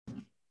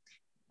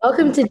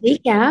Welcome to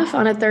Decaf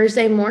on a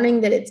Thursday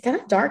morning that it's kind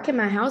of dark in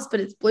my house, but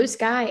it's blue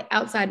sky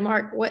outside.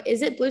 Mark, what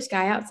is it? Blue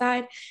sky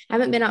outside? I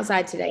haven't been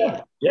outside today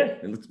Yeah,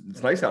 yet. yeah,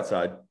 it's nice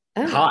outside.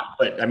 Oh, Hot,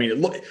 but I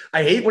mean,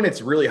 I hate when it's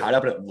really hot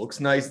up and it looks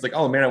nice. It's like,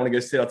 oh man, I want to go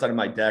sit outside of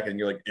my deck, and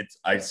you're like,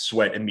 I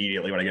sweat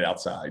immediately when I get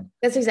outside.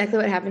 that's exactly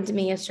what happened to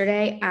me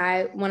yesterday.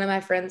 One of my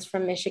friends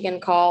from Michigan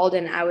called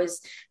and I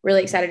was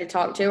really excited to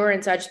talk to her.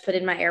 And so I just put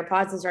in my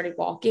AirPods and started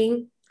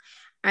walking.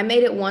 I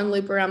made it one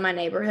loop around my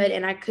neighborhood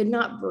and I could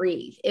not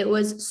breathe. It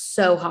was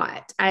so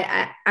hot.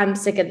 I'm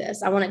sick of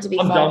this. I want it to be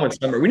I'm fall. done with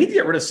summer. We need to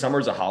get rid of summer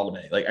as a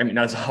holiday. Like, I mean,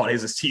 not as a holiday,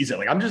 as a season.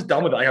 Like, I'm just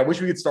done with it. Like, I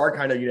wish we could start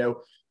kind of,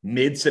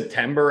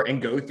 mid-September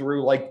and go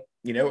through like,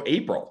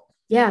 April.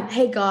 Yeah.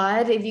 Hey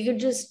God, if you could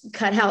just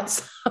cut out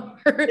summer,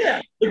 Yeah,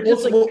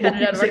 just like cut it keep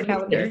out of our saying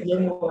calendar. no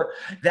more.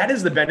 That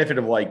is the benefit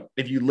of like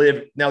if you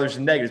live now. There's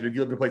some negatives, but if you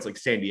live in a place like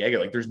San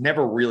Diego, like there's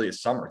never really a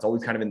summer. It's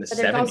always kind of in the But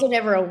there's 70s. also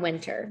never a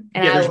winter.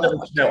 And Yeah, I there's love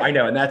never snow. winter. I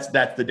know, and that's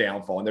the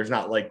downfall. And there's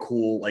not like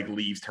cool like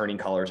leaves turning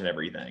colors and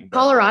everything. But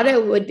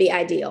Colorado would be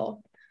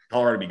ideal.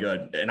 Colorado would be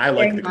good, and I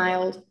like Very the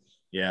mild.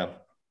 yeah.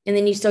 And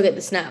then you still get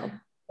the snow,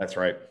 That's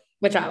right.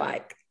 which I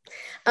like.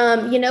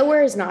 You know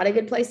where is not a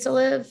good place to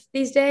live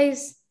these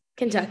days?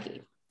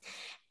 Kentucky.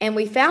 And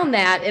we found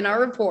that in our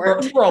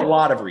report For a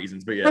lot of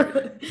reasons, but yeah.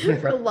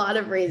 for a lot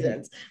of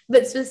reasons.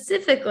 But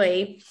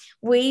specifically,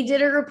 we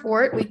did a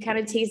report. We kind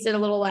of teased it a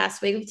little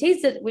last week. We've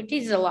teased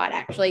it a lot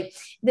actually.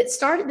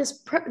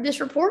 This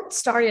report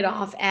started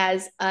off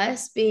as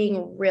us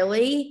being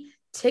really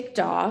ticked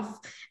off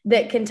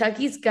that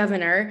Kentucky's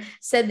governor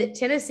said that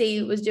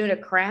Tennessee was doing a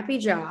crappy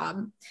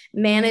job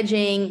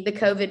managing the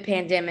COVID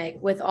pandemic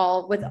with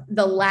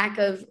the lack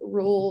of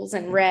rules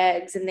and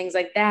regs and things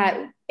like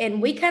that.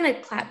 And we kind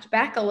of clapped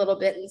back a little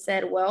bit and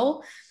said,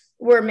 well,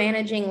 we're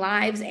managing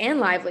lives and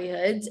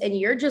livelihoods, and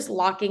you're just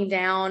locking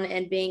down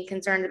and being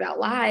concerned about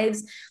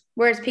lives,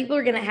 whereas people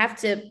are going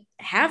to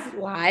have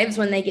lives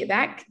when they get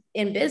back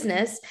in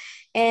business.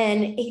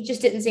 And he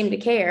just didn't seem to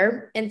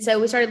care. And so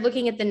we started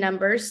looking at the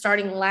numbers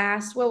starting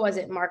what was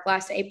it, Mark?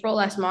 Last April,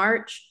 last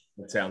March,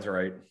 That sounds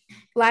right.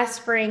 last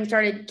spring,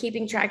 started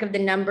keeping track of the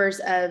numbers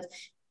of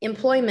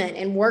employment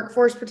and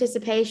workforce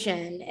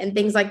participation and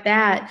things like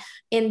that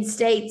in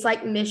states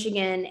like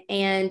Michigan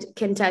and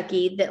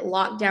Kentucky that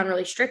locked down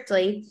really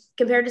strictly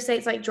compared to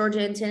states like Georgia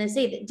and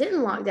Tennessee that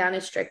didn't lock down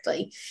as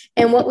strictly.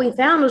 And what we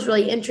found was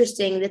really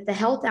interesting that the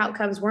health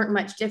outcomes weren't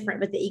much different,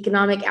 but the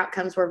economic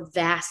outcomes were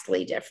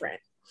vastly different.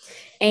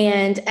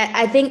 And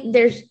I think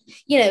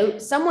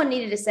someone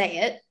needed to say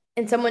it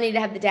and someone needed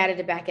to have the data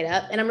to back it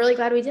up. And I'm really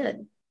glad we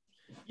did.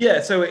 Yeah,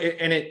 so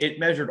it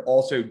measured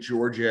also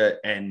Georgia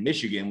and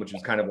Michigan, which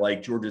was kind of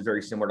like Georgia's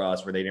very similar to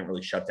us, where they didn't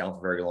really shut down for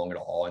very long at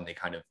all, and they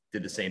kind of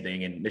did the same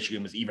thing. And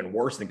Michigan was even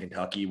worse than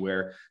Kentucky,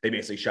 where they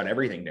basically shut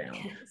everything down.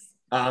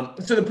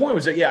 Yes. So the point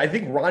was that, yeah, I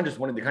think Ron just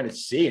wanted to kind of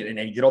see it, and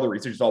he did all the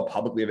research, it's all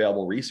publicly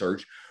available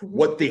research,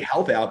 what the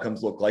health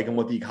outcomes look like and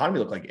what the economy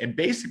looked like. And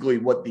basically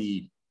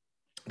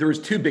there was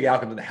two big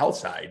outcomes on the health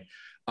side.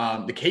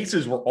 The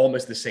cases were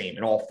almost the same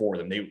in all four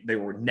of them. They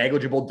were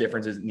negligible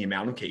differences in the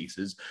amount of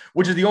cases,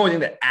 which is the only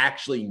thing that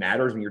actually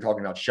matters when you're talking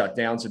about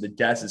shutdown. So the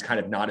deaths is kind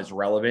of not as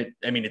relevant.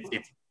 I mean,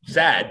 it's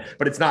sad,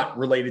 but it's not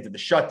related to the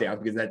shutdown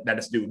because that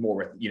has to do more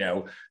with,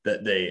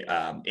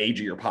 the age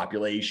of your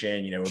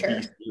population, Sure.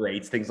 obesity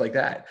rates, things like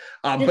that.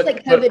 Just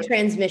like COVID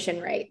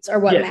transmission rates are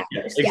what yeah,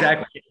 matters.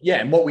 exactly.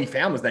 Yeah. And what we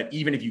found was that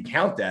even if you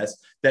count deaths,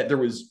 that there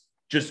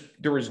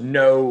was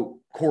no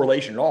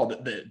correlation at all.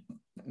 The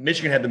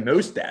Michigan had the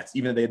most deaths,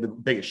 even though they had the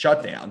biggest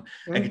shutdown,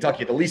 and Kentucky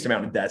had the least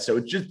amount of deaths.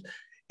 So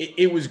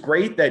it was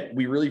great that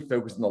we really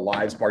focused on the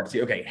lives part to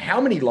see, okay,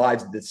 how many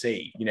lives did this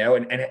save? Or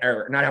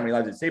not how many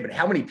lives did it save, but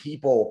how many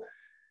people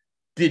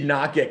did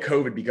not get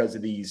COVID because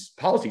of these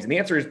policies? And the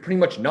answer is pretty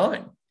much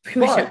none.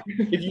 But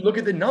if you look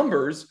at the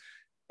numbers,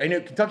 I know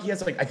Kentucky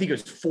has I think it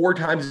was 4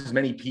 times as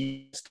many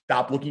people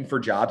stop looking for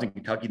jobs in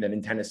Kentucky than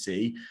in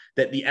Tennessee,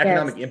 that the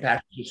economic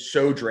impact is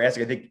so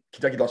drastic. I think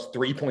Kentucky lost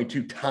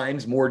 3.2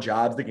 times more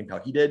jobs than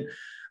Kentucky did.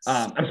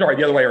 I'm sorry,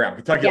 the other way around.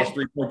 Kentucky lost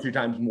 3.2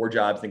 times more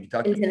jobs than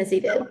Kentucky. And Tennessee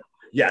did.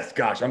 Yes,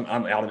 gosh, I'm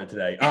out of it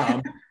today.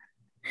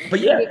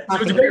 But yeah,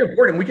 so it's a great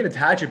report and we can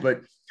attach it,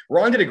 but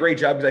Ron did a great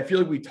job because I feel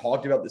like we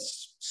talked about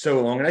this so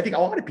long. And I think a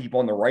lot of people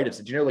on the right have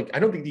said, I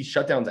don't think these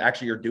shutdowns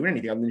actually are doing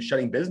anything other than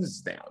shutting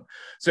businesses down.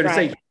 So to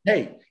say,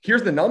 hey,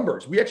 here's the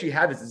numbers. We actually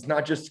have this. It's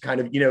not just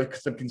kind of,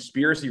 some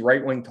conspiracy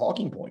right-wing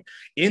talking point.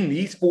 In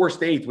these 4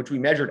 states, which we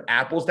measured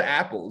apples to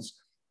apples,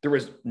 there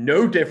was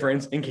no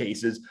difference in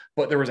cases,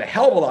 but there was a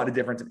hell of a lot of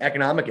difference in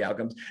economic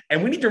outcomes.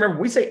 And we need to remember,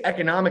 when we say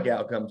economic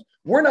outcomes,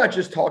 we're not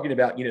just talking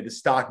about, the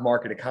stock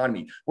market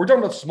economy. We're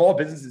talking about small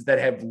businesses that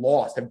have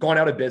gone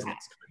out of business.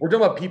 We're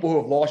talking about people who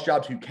have lost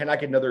jobs, who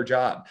cannot get another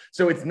job.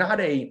 So it's not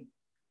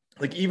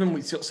even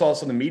we saw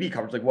some of the media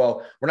coverage,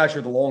 well, we're not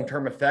sure the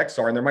long-term effects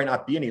are, and there might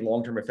not be any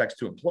long-term effects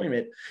to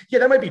employment. Yeah,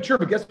 that might be true,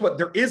 but guess what?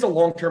 There is a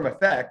long-term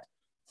effect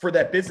for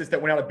that business that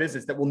went out of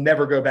business that will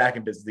never go back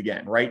in business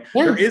again, right?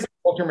 Yeah. There is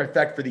long-term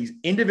effect for these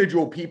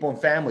individual people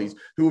and families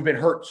who have been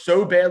hurt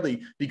so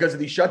badly because of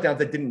these shutdowns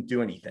that didn't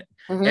do anything.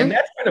 And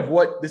that's kind of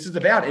what this is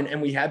about.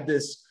 And we have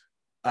this,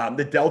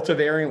 the Delta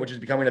variant, which is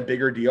becoming a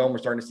bigger deal. And we're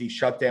starting to see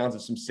shutdowns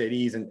of some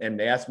cities and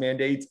mask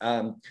mandates.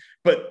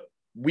 But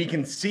we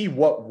can see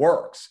what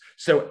works.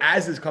 So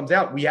as this comes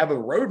out, we have a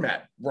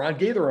roadmap. Ron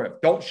gave the roadmap.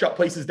 Don't shut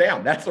places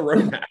down. That's the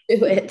roadmap.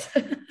 Do it.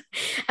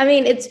 I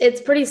mean,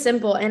 it's pretty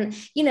simple. And,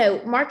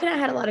 Mark and I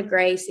had a lot of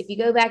grace. If you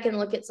go back and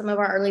look at some of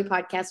our early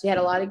podcasts, we had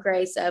a lot of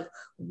grace of,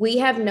 we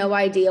have no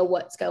idea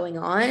what's going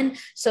on,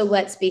 so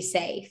let's be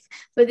safe.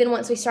 But then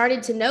once we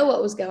started to know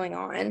what was going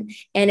on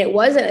and it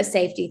wasn't a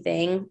safety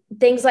thing,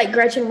 things like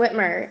Gretchen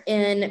Whitmer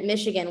in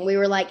Michigan, we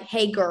were like,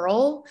 hey,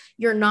 girl,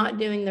 you're not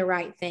doing the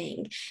right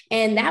thing.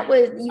 And that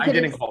was, I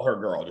didn't call her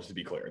girl, just to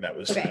be clear. That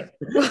was okay.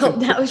 Well,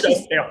 that was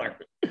just Taylor.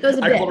 It was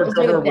a bit. I called her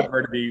Governor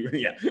Whitmer to be,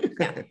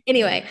 yeah.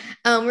 Anyway,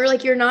 we were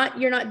like, you're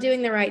not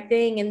doing the right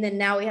thing. And then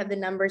now we have the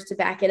numbers to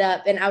back it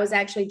up. And I was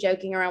actually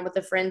joking around with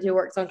a friend who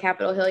works on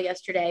Capitol Hill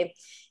yesterday.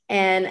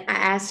 And I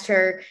asked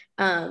her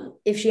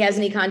if she has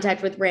any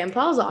contact with Rand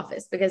Paul's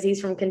office because he's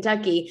from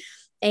Kentucky.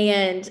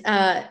 And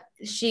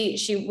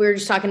we were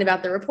just talking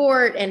about the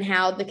report and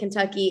how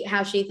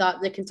she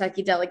thought the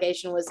Kentucky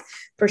delegation was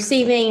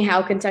perceiving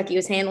how Kentucky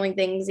was handling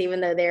things,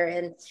 even though they're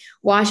in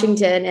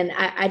Washington. And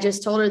I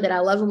just told her that I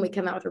love when we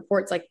come out with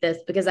reports like this,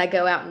 because I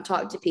go out and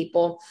talk to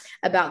people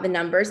about the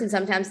numbers. And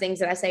sometimes things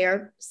that I say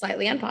are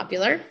slightly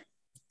unpopular.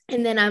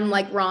 And then I'm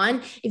like,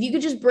 Ron, if you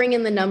could just bring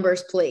in the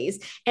numbers,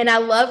 please. And I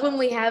love when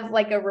we have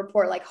like a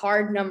report, like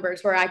hard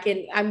numbers where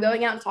I'm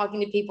going out and talking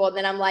to people. And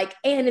then I'm like,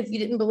 and if you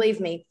didn't believe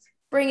me,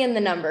 bring in the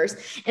numbers.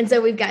 And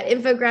so we've got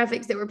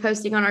infographics that we're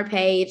posting on our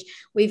page.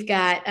 We've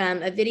got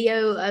a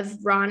video of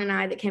Ron and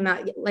I that came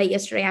out late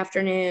yesterday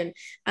afternoon.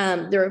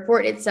 The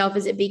report itself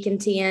is at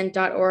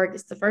beacontn.org.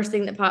 It's the first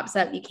thing that pops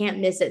up. You can't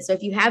miss it. So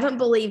if you haven't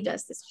believed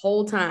us this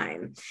whole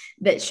time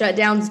that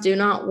shutdowns do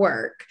not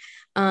work,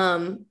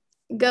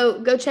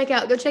 go check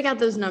out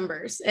those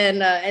numbers and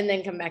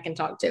then come back and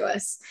talk to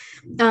us.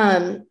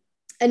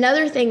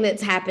 Another thing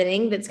that's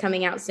happening that's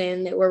coming out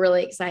soon that we're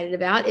really excited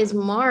about is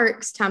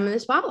Mark's time in the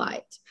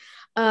spotlight.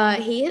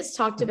 He has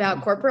talked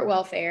about corporate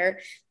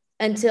welfare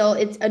until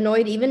it's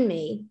annoyed even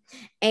me.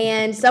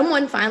 And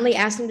someone finally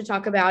asked him to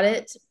talk about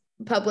it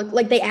public,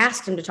 like they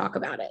asked him to talk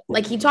about it.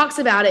 Like he talks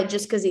about it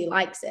just because he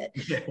likes it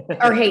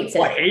or hates it.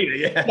 Well, I hate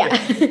it. Yeah.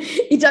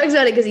 He talks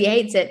about it because he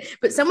hates it.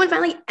 But someone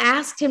finally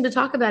asked him to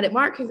talk about it.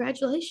 Mark,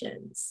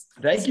 congratulations.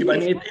 Thank you. I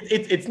mean,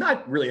 it's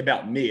not really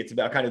about me. It's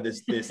about kind of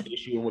this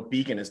issue and what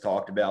Beacon has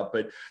talked about.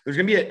 But there's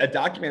going to be a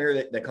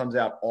documentary that comes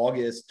out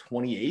August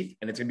 28th,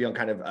 and it's going to be on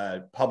kind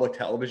of public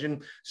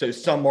television. So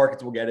some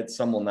markets will get it,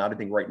 some will not. I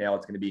think right now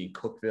it's going to be in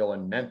Cookeville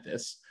and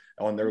Memphis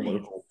on their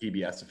local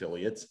PBS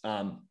affiliates.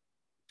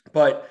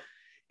 But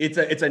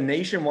it's a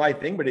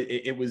nationwide thing, but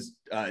it was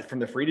from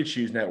the Free to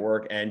Choose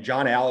Network, and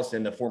John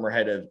Allison, the former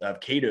head of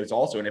Cato, is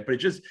also in it.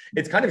 But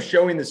it's kind of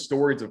showing the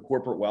stories of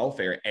corporate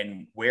welfare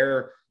and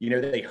where,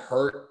 they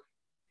hurt,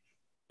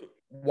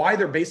 why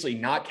they're basically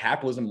not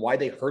capitalism, why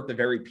they hurt the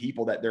very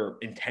people that they're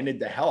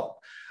intended to help.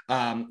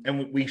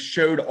 And we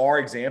showed our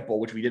example,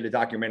 which we did a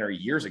documentary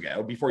years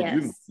ago before you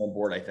moved on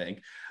board, I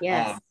think.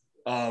 Yes.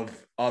 Of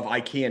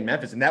IKEA in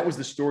Memphis. And that was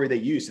the story they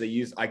used. So they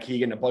used IKEA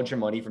getting a bunch of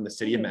money from the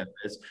city of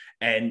Memphis.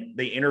 And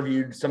they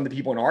interviewed some of the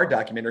people in our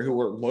documentary who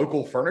were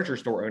local furniture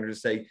store owners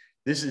to say,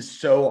 this is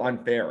so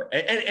unfair.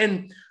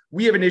 And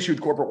we have an issue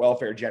with corporate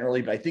welfare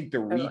generally, but I think the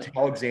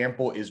retail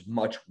example is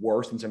much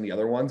worse than some of the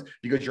other ones,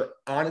 because you're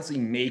honestly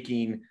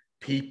making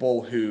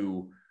people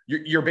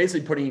you're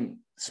basically putting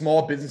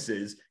small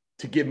businesses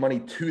to give money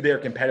to their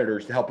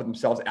competitors to help put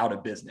themselves out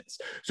of business.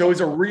 So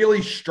it's a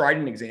really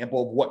strident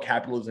example of what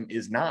capitalism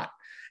is not.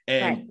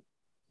 And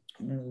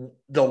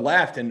the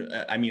left, and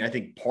I mean, I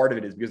think part of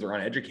it is because they're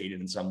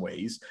uneducated in some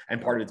ways,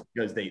 and part of it's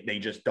because they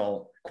just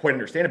don't quite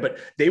understand it. But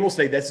they will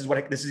say these are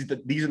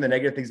the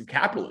negative things of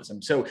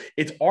capitalism. So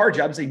it's our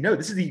job to say, no,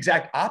 this is the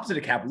exact opposite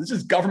of capitalism.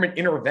 This is government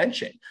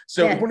intervention.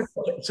 So,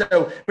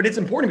 but it's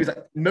important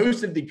because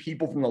most of the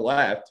people from the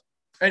left,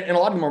 and a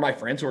lot of them are my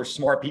friends who are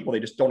smart people, they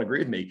just don't agree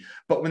with me.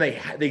 But when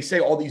they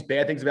say all these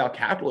bad things about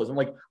capitalism,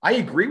 like, I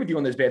agree with you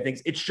on those bad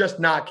things. It's just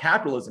not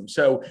capitalism.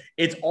 So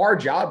it's our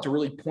job to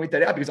really point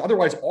that out, because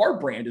otherwise our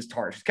brand is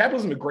tarnished.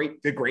 Capitalism is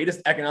the greatest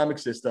economic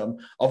system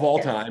of all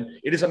time.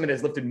 It is something that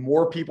has lifted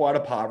more people out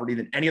of poverty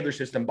than any other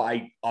system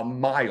by a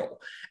mile.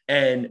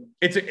 And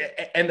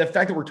and the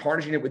fact that we're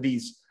tarnishing it with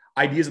these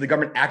ideas of the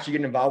government actually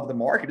getting involved with the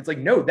market, it's like,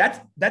 no,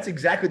 that's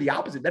exactly the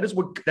opposite.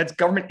 That's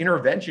government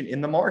intervention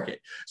in the market.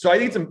 So I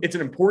think it's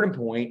an important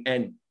point,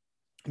 and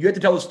you have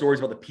to tell the stories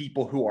about the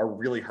people who are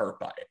really hurt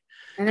by it.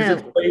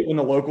 Because it's great when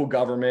the local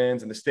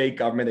governments and the state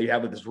government, they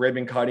have this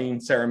ribbon cutting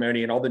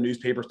ceremony and all the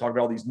newspapers talk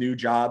about all these new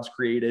jobs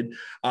created,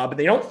 but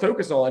they don't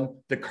focus on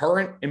the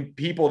current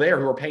people there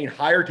who are paying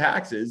higher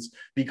taxes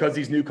because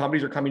these new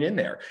companies are coming in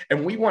there.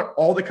 And we want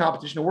all the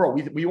competition in the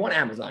world. We want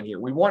Amazon here.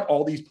 We want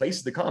all these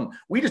places to come.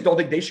 We just don't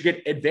think they should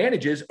get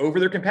advantages over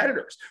their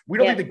competitors. We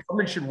don't think the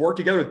government should work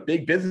together with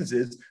big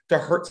businesses to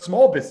hurt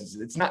small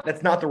businesses.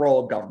 That's not the role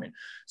of government.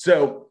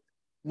 So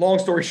long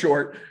story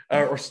short,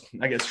 or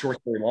I guess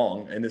short story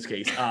long in this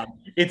case,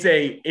 it's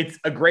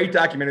a great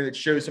documentary that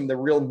shows some of the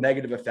real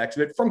negative effects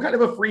of it from kind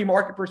of a free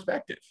market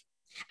perspective.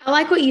 I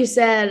like what you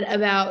said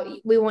about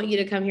we want you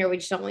to come here, we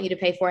just don't want you to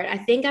pay for it. I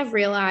think I've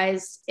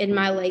realized in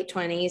my late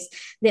 20s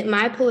that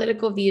my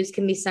political views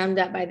can be summed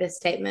up by this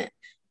statement: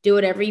 do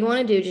whatever you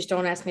want to do, just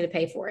don't ask me to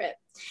pay for it.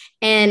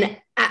 And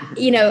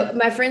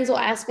my friends will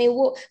ask me,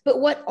 well, but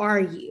what are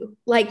you?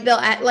 Like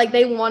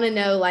they want to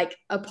know like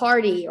a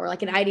party or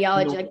like an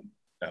ideology. Like,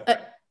 no.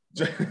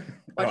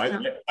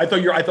 I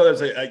thought you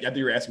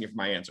were asking me for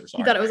my answer. Sorry.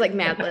 You thought it was like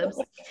Mad Libs.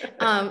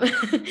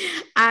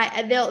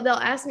 They'll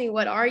ask me,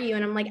 what are you?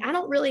 And I'm like, I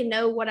don't really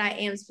know what I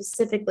am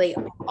specifically.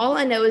 All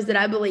I know is that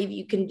I believe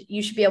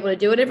you should be able to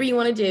do whatever you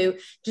want to do.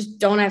 Just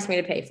don't ask me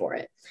to pay for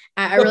it.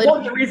 I really part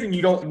of the reason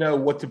you don't know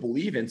what to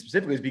believe in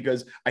specifically is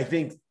because I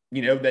think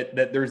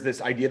that there's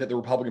this idea that the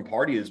Republican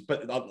Party is,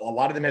 but a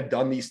lot of them have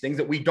done these things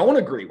that we don't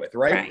agree with,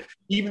 right?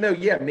 Even though,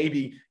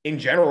 maybe in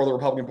general, the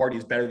Republican Party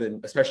is better than,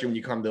 especially when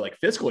you come to like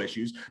fiscal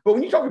issues. But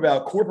when you talk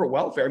about corporate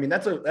welfare, I mean,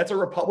 that's a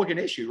Republican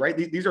issue, right?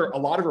 These are a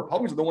lot of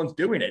Republicans are the ones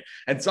doing it.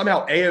 And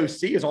somehow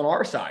AOC is on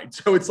our side.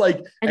 So it's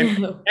like,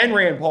 and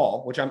Rand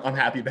Paul, which I'm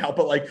happy about,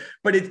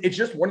 but it's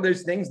just one of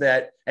those things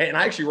that, and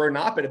I actually wrote an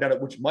op-ed about it,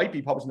 which might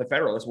be published in the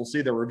Federalist. We'll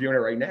see, they're reviewing it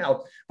right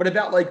now, but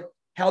about like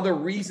how the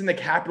reason the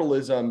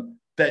capitalism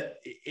that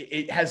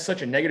it has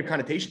such a negative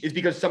connotation is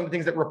because some of the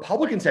things that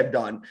Republicans have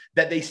done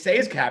that they say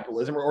is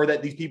capitalism or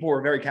that these people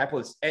are very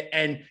capitalist,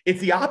 and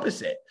it's the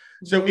opposite.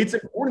 So it's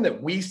important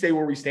that we stay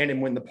where we stand.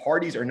 And when the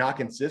parties are not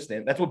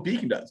consistent, that's what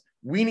Beacon does.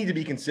 We need to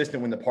be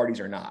consistent when the parties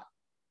are not.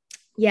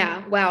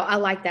 Yeah. Wow. I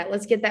like that.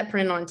 Let's get that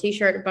printed on a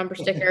t-shirt or bumper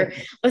sticker.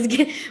 Let's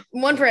get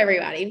one for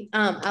everybody.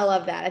 I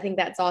love that. I think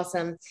that's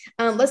awesome.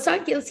 Let's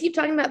keep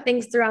talking about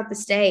things throughout the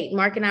state.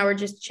 Mark and I were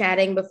just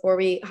chatting before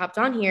we hopped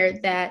on here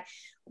that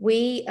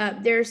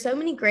there are so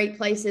many great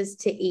places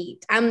to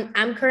eat.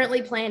 I'm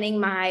currently planning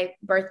my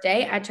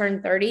birthday. I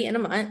turn 30 in a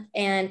month,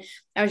 and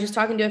I was just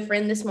talking to a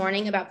friend this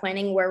morning about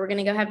planning where we're going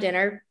to go have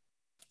dinner.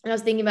 And I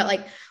was thinking about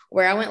like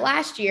where I went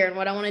last year and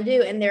what I want to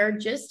do. And there are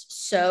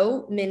just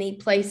so many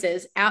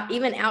places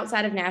even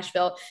outside of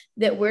Nashville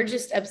that we're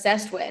just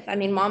obsessed with. I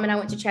mean, Mom and I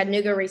went to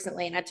Chattanooga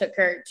recently, and I took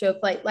her to a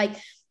place like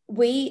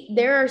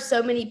there are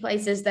so many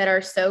places that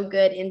are so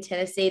good in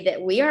Tennessee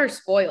that we are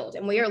spoiled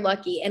and we are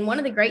lucky. And one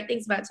of the great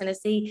things about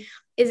Tennessee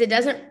is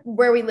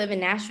where we live in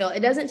Nashville,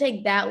 it doesn't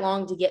take that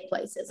long to get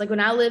places. Like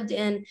when I lived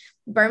in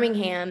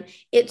Birmingham,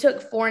 it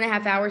took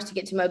 4.5 hours to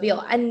get to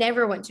Mobile. I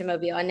never went to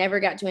Mobile. I never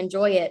got to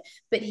enjoy it.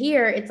 But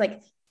here it's like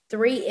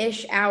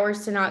 3-ish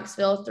hours to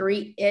Knoxville,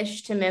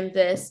 3-ish to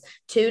Memphis,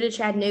 2 to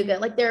Chattanooga.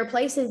 Like there are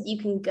places you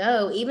can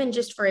go even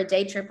just for a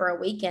day trip or a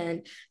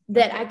weekend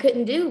that I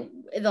couldn't do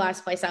the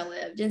last place I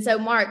lived. And so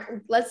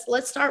Mark, let's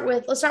start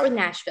with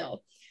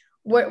Nashville.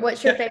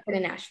 What's your favorite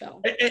in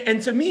Nashville?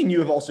 And so me and you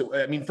have also,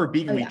 I mean, for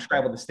Beacon, we've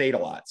traveled the state a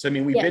lot. So, I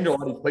mean, we've been to a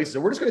lot of these places. So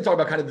we're just going to talk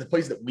about kind of the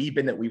places that we've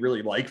been that we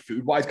really like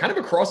food wise, kind of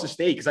across the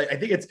state. Cause I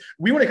think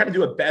we want to kind of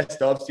do a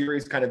best of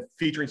series, kind of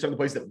featuring some of the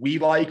places that we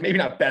like, maybe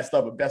not best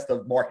of, but best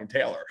of Mark and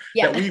Taylor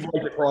that we've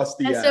liked across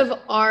the best of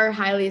our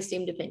highly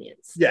esteemed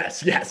opinions.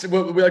 Yes. We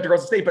like to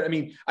across the state, but I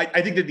mean,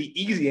 I think that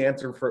the easy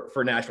answer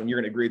for Nashville, and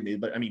you're going to agree with me,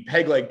 but I mean,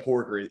 peg leg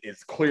pork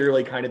is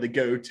clearly kind of the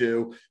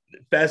go-to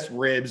best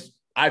ribs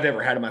I've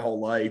ever had in my whole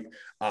life.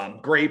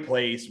 Great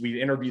place. We've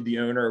interviewed the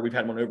owner. We've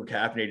had one over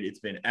caffeinated. It's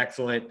been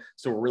excellent.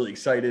 So we're really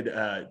excited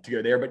to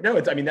go there. But no,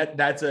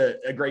 that's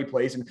a great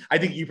place. And I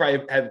think you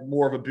probably have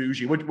more of a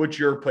bougie. What's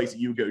your place that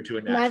you go to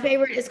in Nashville? My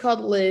favorite is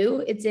called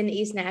Lou. It's in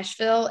East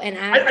Nashville. And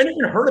I never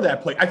even heard of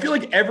that place. I feel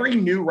like every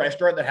new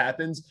restaurant that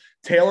happens,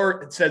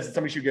 Taylor says that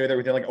somebody should go there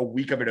within like a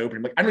week of it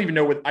opening. Like, I don't even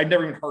know I've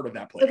never even heard of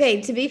that place.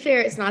 Okay. To be fair,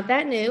 it's not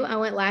that new. I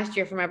went last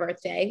year for my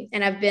birthday,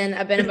 and I've been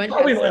a bunch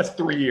probably the last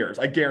 3 years.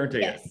 I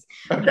guarantee it.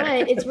 Okay.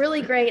 But it's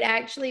really great. I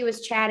actually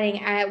was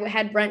chatting. I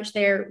had brunch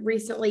there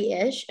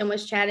recently-ish and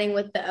was chatting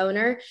with the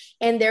owner,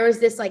 and there was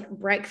this like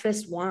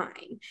breakfast wine.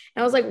 And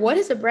I was like, what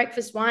is a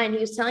breakfast wine? He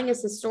was telling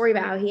us this story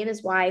about how he and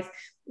his wife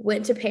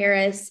went to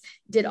Paris,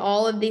 did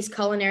all of these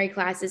culinary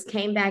classes,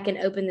 came back and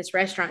opened this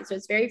restaurant. So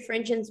it's very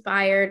French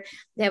inspired.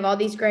 They have all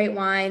these great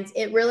wines.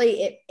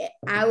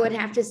 I would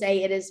have to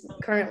say it is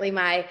currently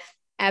my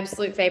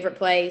absolute favorite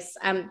place.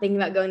 I'm thinking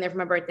about going there for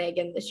my birthday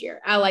again this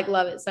year. I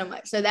love it so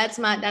much. So that's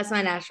my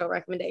Nashville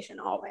recommendation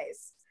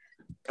always.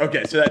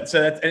 Okay. So that's,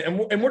 and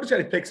we're just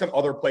going to pick some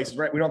other places,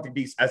 right? We don't have to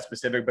be as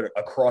specific, but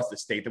across the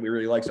state that we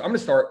really like. So I'm going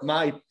to start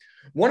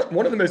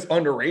one of the most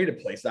underrated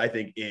places I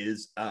think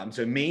is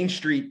so Main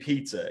Street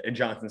Pizza in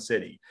Johnson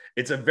City.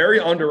 It's a very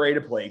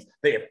underrated place.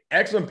 They have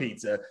excellent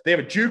pizza. They have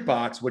a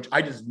jukebox, which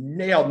I just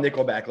nailed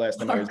Nickelback last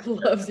time. Mark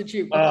loves the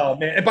jukebox. Oh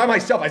man! And by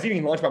myself, I was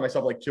eating lunch by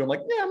myself like 2. I'm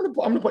like, yeah, I'm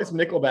gonna play some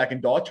Nickelback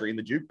in Daughtry in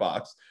the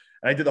jukebox.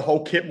 And I did the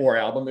whole Kitmore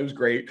album. It was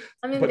great.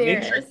 I'm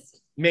embarrassed.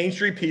 Main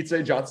Street Pizza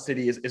in Johnson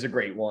City is a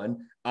great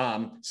one.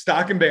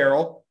 Stock and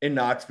Barrel in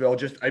Knoxville,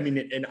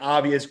 an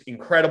obvious,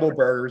 incredible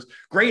burgers,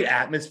 great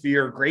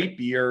atmosphere, great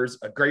beers,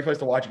 a great place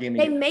to watch a game.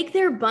 They make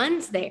their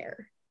buns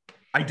there.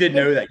 I did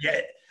know that.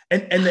 Yeah.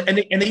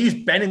 And they use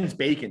Benton's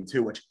bacon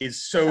too, which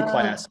is so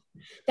classy.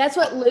 That's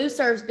what Lou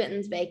serves,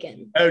 Benton's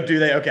bacon. Oh, do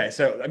they? Okay,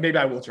 so maybe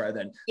I will try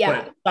then.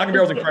 Yeah, but Taco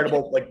Bell's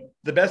incredible. Like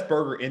the best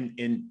burger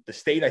in the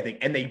state, I think.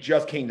 And they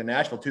just came to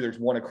Nashville too. There's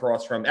one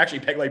across from actually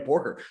Peg Leg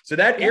Porker. So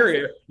that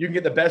area, you can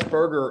get the best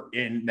burger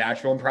in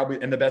Nashville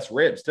and the best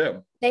ribs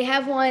too. They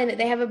have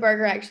a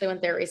burger, I actually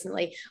went there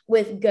recently,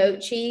 with goat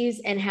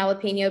cheese and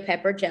jalapeno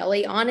pepper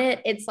jelly on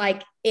it. It's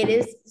like, it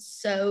is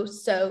so,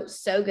 so,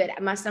 so good.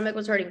 My stomach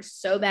was hurting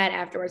so bad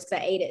afterwards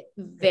because I ate it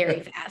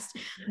very fast,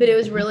 but it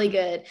was really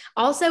good.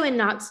 Also in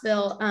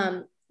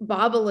Knoxville,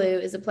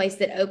 Babalu is a place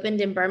that opened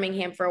in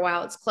Birmingham for a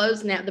while. It's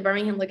closed now. The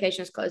Birmingham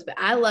location is closed, but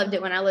I loved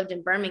it when I lived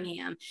in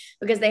Birmingham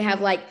because they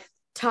have like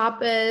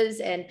tapas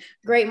and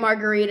great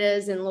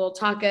margaritas and little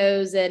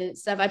tacos and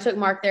stuff. I took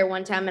Mark there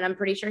one time and I'm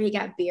pretty sure he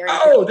got beer.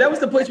 Oh, that was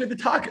the place with the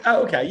taco.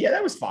 Oh, okay. Yeah,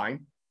 that was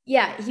fine.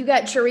 Yeah, you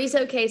got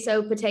chorizo,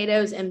 queso,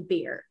 potatoes, and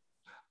beer.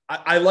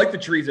 I like the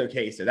chorizo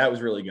queso. That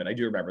was really good. I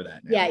do remember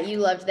that now. Yeah, you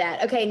loved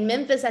that. Okay,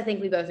 Memphis, I think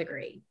we both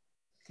agree.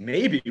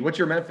 Maybe. What's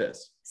your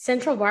Memphis?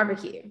 Central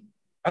Barbecue.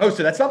 Oh,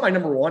 so that's not my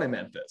number one in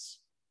Memphis.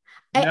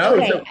 No,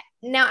 okay.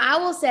 Now I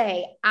will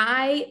say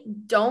I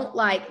don't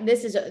like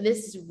this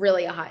is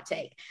really a hot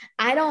take.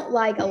 I don't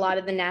like a lot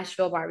of the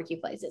Nashville barbecue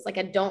places. Like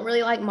I don't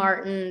really like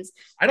Martin's.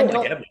 I don't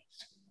like Edley's.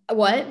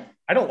 What?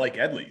 I don't like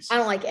Edley's. I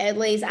don't like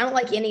Edley's. I don't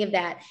like any of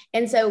that.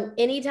 And so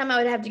anytime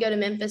I would have to go to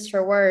Memphis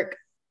for work,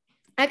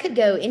 I could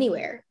go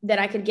anywhere that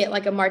I could get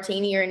like a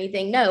martini or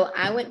anything. No,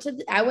 I went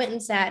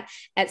and sat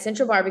at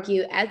Central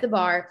Barbecue at the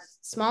bar,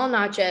 small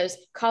nachos,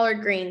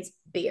 collard greens,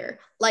 beer.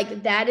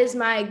 Like that is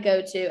my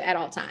go-to at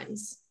all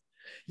times.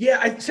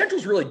 Yeah,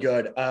 Central's really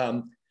good.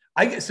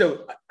 I'm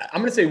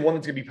gonna say one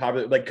that's gonna be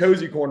popular. Like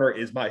Cozy Corner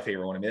is my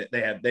favorite one. I mean,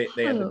 they have the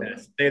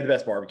best. They have the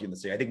best barbecue in the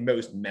city. I think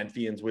most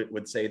Memphians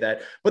would say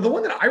that. But the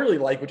one that I really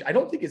like, which I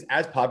don't think is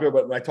as popular,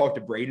 but when I talked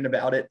to Braden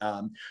about it,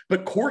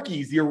 but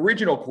Corky's, the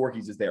original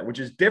Corky's is there, which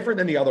is different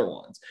than the other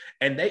ones.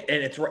 And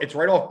it's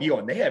right off Beale,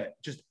 and they have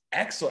just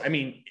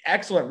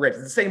excellent ribs.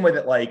 It's the same way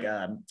that like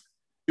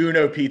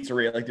Uno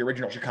Pizzeria, like the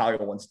original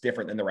Chicago one's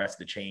different than the rest of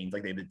the chains.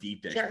 Like they have the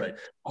deep dish, but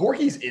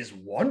Corky's is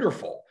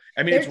wonderful.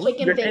 I mean, their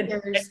chicken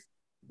fingers.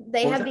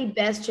 They have the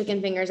best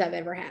chicken fingers I've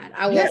ever had.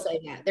 I will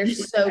say that they're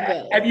so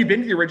good. Have you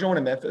been to the original one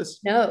in Memphis?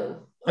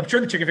 No. I'm sure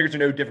the chicken fingers are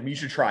no different. But you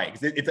should try it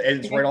because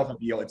it's right off the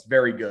Beale. It's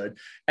very good.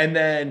 And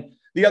then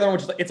the other one,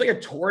 which is it's like a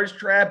tourist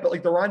trap, but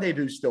like the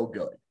Rendezvous is still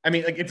good. I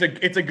mean, like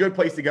it's a good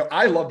place to go.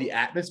 I love the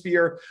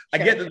atmosphere.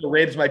 Sure. I get that the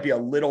ribs might be a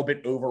little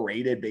bit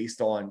overrated based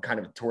on kind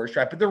of a tourist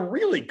trap, but they're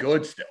really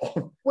good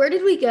still. Where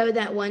did we go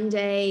that one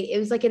day? It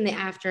was like in the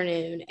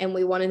afternoon, and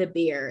we wanted a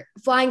beer.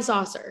 Flying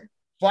Saucer.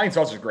 Flying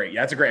Saucer is great.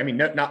 Yeah, it's a great. I mean,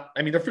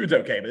 their food's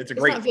okay, but it's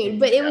great food.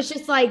 But it was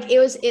just like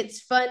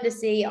it's fun to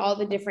see all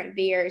the different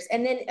beers.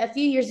 And then a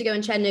few years ago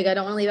in Chattanooga, I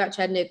don't want to leave out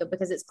Chattanooga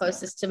because it's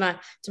closest to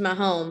my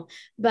home.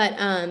 But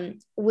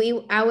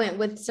I went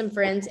with some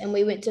friends and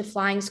we went to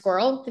Flying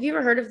Squirrel. Have you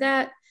ever heard of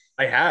that?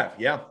 I have,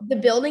 yeah. The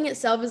building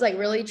itself is like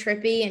really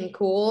trippy and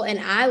cool, and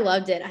I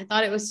loved it. I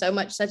thought it was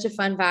such a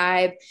fun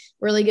vibe,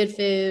 really good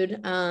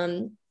food.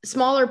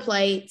 Smaller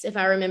plates, if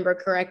I remember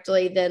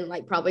correctly, than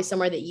like probably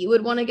somewhere that you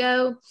would want to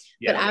go.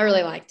 Yeah. But I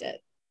really liked it.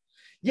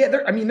 Yeah,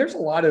 there's a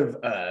lot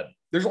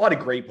of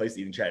great places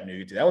to eat in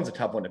Chattanooga too. That one's a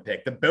tough one to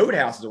pick. The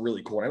Boathouse is a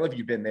really cool one. I don't know if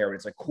you've been there, but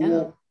it's like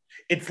cool. Yeah.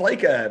 It's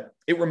like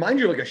it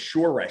reminds you of like a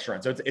shore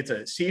restaurant. So it's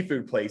a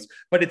seafood place,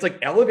 but it's like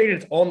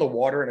elevated. It's on the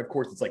water. And of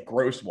course it's like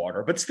gross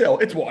water, but still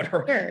it's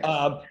water.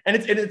 Sure. And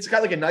it's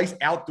got like a nice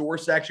outdoor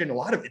section.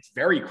 It's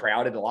very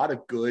crowded, a lot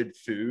of good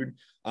food.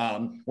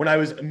 When I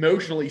was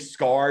emotionally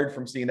scarred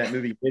from seeing that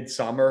movie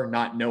Midsommar,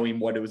 not knowing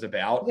what it was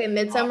about. Okay.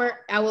 Midsommar,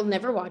 I will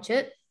never watch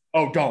it.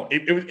 Oh, don't.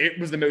 It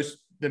was the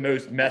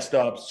most messed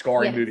up,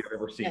 scarring movie I've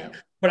ever seen. Yeah.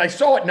 But I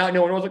saw it not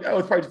knowing. I was like, oh,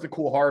 it's probably just a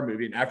cool horror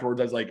movie. And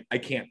afterwards, I was like, I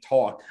can't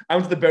talk. I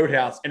went to the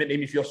Boathouse, and it made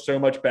me feel so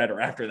much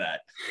better after that.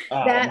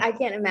 That I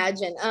can't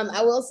imagine.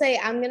 I will say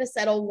I'm going to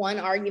settle one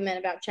argument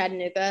about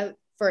Chattanooga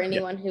for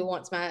anyone who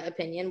wants my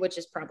opinion, which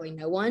is probably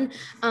no one.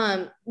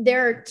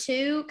 There are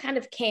two kind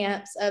of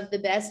camps of the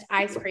best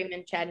ice cream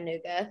in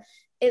Chattanooga.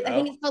 I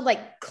think it's called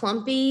like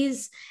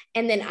Clumpy's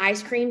and then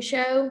Ice Cream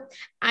Show.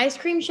 Ice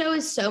Cream Show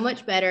is so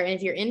much better. And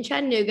if you're in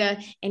Chattanooga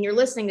and you're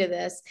listening to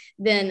this,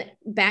 then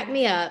back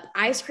me up.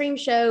 Ice Cream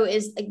Show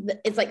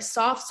it's like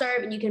soft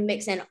serve, and you can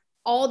mix in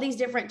all these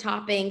different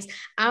toppings.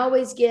 I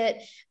always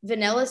get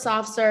vanilla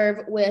soft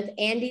serve with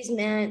Andes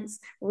Mints,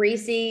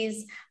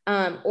 Reese's,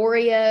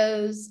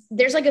 Oreos.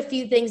 There's like a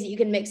few things that you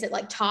can mix it,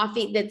 like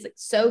toffee, that's like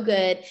so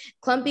good.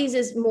 Clumpy's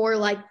is more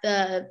like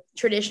the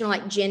traditional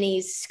like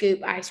Jenny's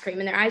scoop ice cream,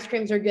 and their ice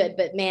creams are good,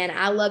 but man,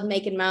 I love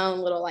making my own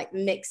little like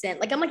mix in.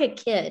 Like I'm like a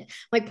kid,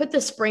 like put the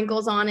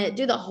sprinkles on it,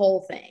 do the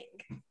whole thing.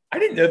 I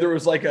didn't know there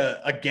was like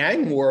a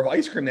gang war of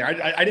ice cream there.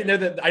 I didn't know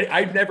that.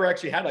 I've never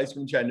actually had ice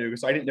cream in Chattanooga,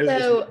 so I didn't know.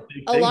 So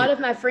a lot of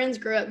my friends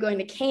grew up going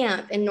to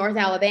camp in North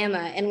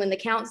Alabama, and when the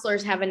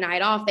counselors have a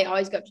night off, they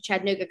always go up to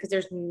Chattanooga because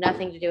there's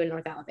nothing to do in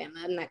North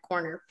Alabama in that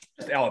corner.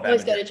 Just Alabama.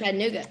 Always go to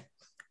Chattanooga.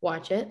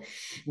 watch it.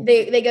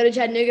 They go to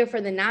Chattanooga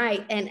for the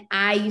night, and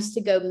I used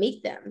to go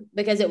meet them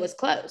because it was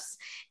close.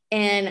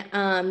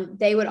 And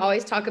they would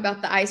always talk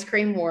about the ice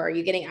cream war. Are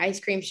you getting ice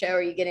cream show? Or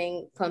are you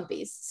getting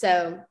Plumpies?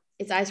 So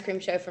it's ice cream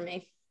show for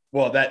me.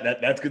 Well,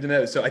 that's good to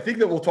know. So I think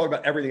that we'll talk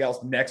about everything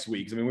else next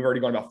week. I mean, we've already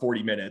gone about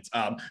 40 minutes.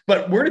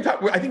 But we're going to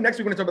talk, I think next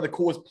week we're going to talk about the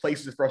coolest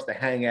places for us to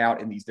hang out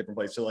in these different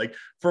places. So like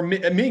for me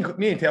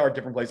and Taylor are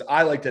different places.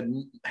 I like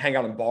to hang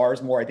out in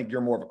bars more. I think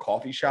you're more of a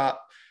coffee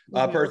shop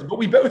person, but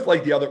we both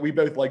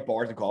like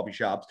bars and coffee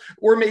shops,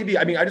 or maybe,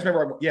 I mean, I just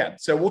remember,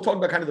 so we'll talk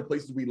about kind of the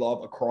places we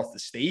love across the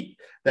state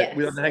that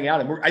we love to hang out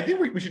in. I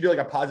think we should do like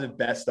a positive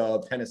best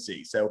of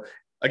Tennessee. So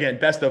again,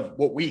 best of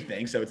what we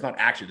think. So it's not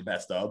actually the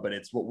best of, but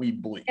it's what we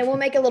believe. And we'll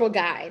make a little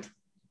guide.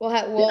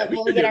 We'll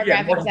get our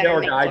graphics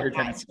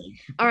out.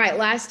 All right.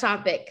 Last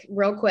topic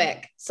real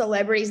quick.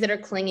 Celebrities that are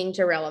clinging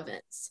to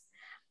relevance.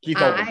 Keith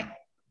Olbermann.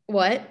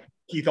 What?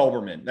 Keith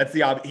Olbermann. That's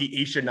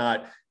he should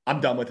not, I'm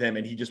done with him.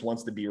 And he just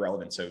wants to be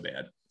relevant so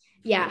bad.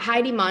 Yeah.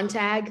 Heidi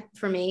Montag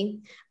for me.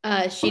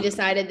 She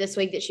decided this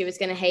week that she was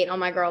going to hate on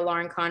my girl,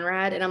 Lauren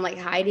Conrad. And I'm like,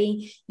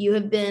 Heidi, you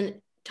have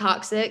been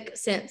toxic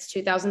since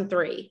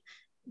 2003.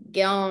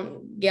 Get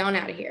on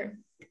out of here.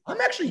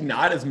 I'm actually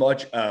not as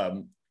much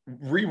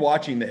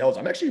rewatching The Hills.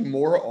 I'm actually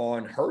more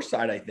on her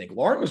side. I think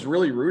Lauren was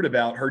really rude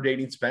about her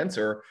dating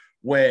Spencer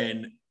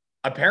when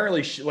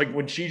apparently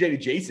when she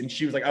dated Jason,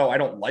 she was like, oh, I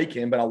don't like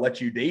him, but I'll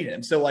let you date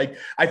him. So like,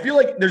 I feel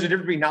like there's a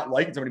difference between not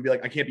liking somebody and be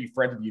like, I can't be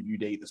friends with you if you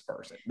date this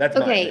person. That's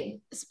okay.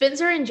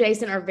 Spencer and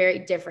Jason are very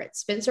different.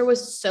 Spencer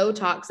was so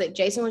toxic.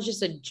 Jason was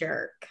just a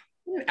jerk.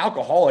 An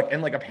alcoholic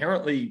and like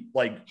apparently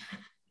like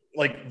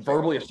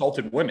verbally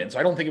assaulted women. So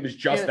I don't think it was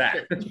just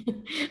that.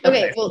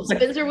 Okay. Well,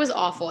 Spencer was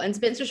awful. And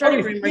Spencer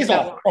started rumors.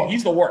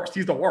 He's the worst.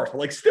 He's the worst. But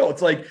like, still,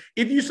 it's like,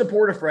 if you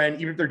support a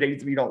friend, even if they're dating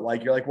somebody you don't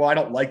like, you're like, well, I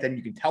don't like them.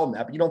 You can tell them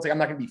that, but you don't say, I'm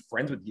not going to be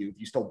friends with you if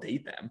you still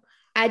date them.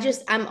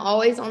 I'm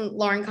always on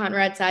Lauren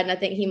Conrad's side. And I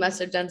think he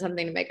must've done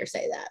something to make her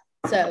say that.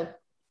 So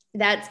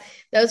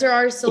those are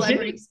our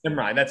celebrities. Never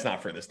mind. That's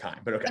not for this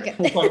time, but okay.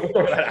 We'll talk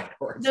about that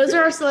afterwards. Those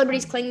are our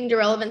celebrities clinging to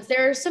relevance.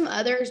 There are some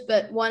others,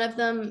 but one of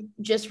them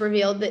just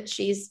revealed that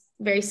she's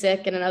very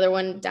sick, and another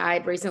one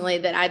died recently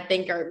that I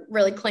think are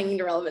really clinging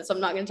to relevance. So I'm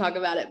not going to talk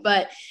about it.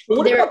 But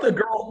what about the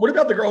girl? What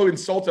about the girl who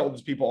insults all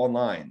those people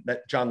online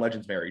that John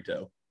Legend's married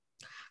to?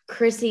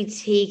 Chrissy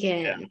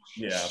Teigen.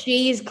 Yeah.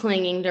 She's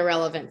clinging to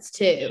relevance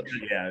too.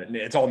 Yeah,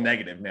 it's all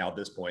negative now at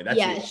this point.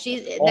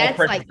 That's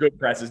like good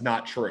press is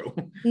not true.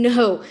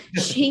 No,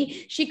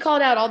 she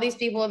called out all these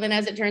people, and then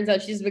as it turns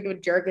out, she's as big of a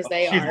jerk as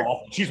they are.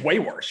 Awful. She's way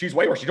worse. She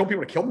told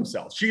people to kill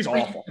themselves. She's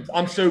awful.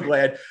 I'm so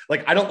glad.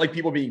 Like, I don't like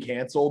people being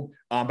canceled,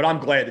 but I'm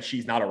glad that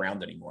she's not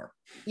around anymore.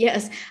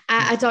 Yes.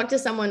 I talked to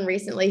someone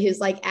recently who's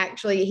like,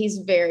 actually, he's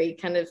very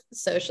kind of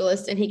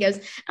socialist. And he goes,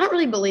 I don't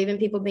really believe in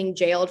people being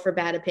jailed for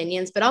bad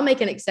opinions, but I'll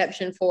make an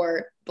exception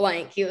for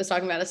blank. He was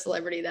talking about a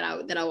celebrity that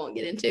I won't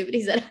get into, but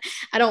he said,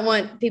 I don't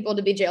want people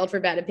to be jailed for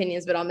bad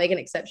opinions, but I'll make an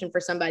exception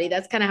for somebody.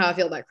 That's kind of how I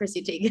feel about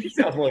Chrissy Teigen. He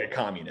sounds more like a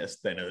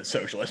communist than a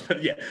socialist,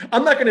 but yeah,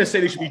 I'm not going to say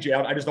they should be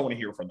jailed. I just don't want to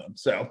hear from them.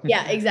 So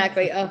yeah,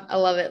 exactly. Oh, I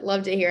love it.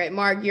 Love to hear it.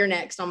 Mark, you're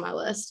next on my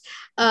list.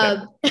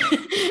 Have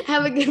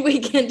a good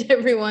weekend,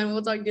 everyone.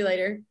 We'll talk to you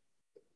later.